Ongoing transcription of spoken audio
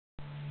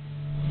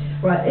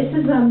Right, this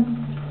is a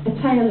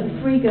tale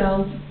of 3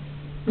 girls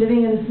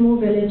living in a small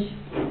village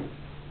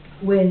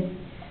with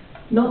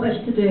not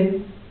much to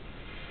do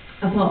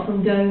apart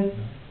from go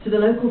to the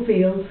local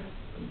field,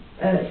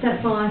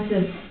 set fire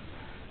to...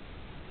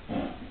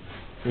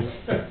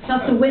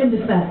 That's a wind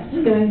effect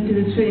going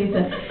through the trees.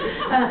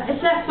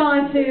 Set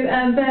fire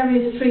to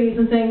various trees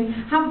and things,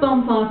 have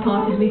bonfire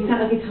parties, we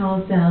set our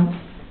guitars down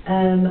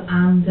and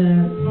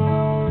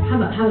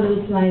have a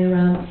little play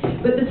around.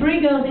 But the 3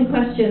 girls in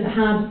question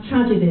had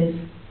tragedies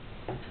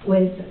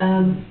with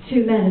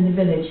 2 men in the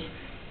village,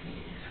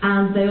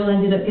 and they all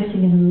ended up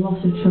getting in a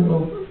lot of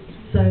trouble.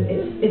 So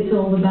it's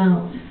all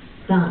about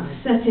that,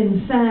 set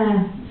in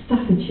fair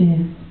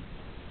Staffordshire,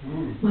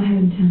 my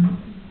hometown.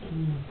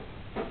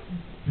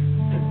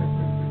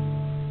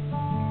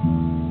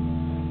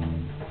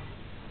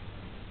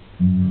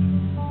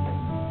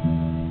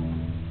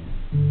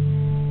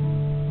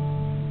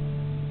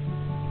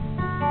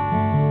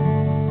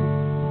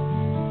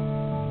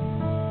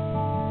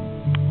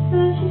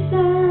 She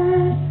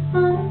sat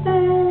on a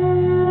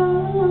bed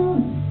all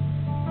alone.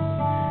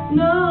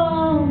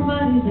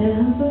 Nobody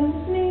there but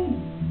me.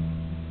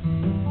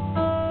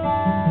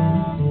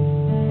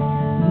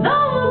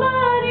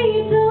 Nobody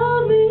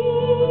told me,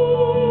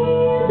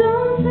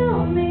 don't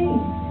tell me.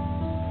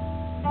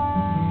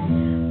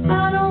 I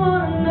don't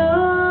wanna know.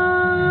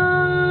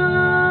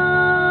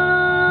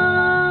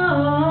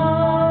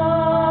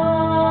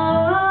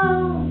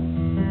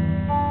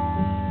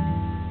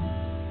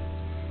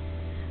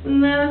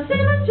 Never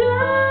seen a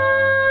child.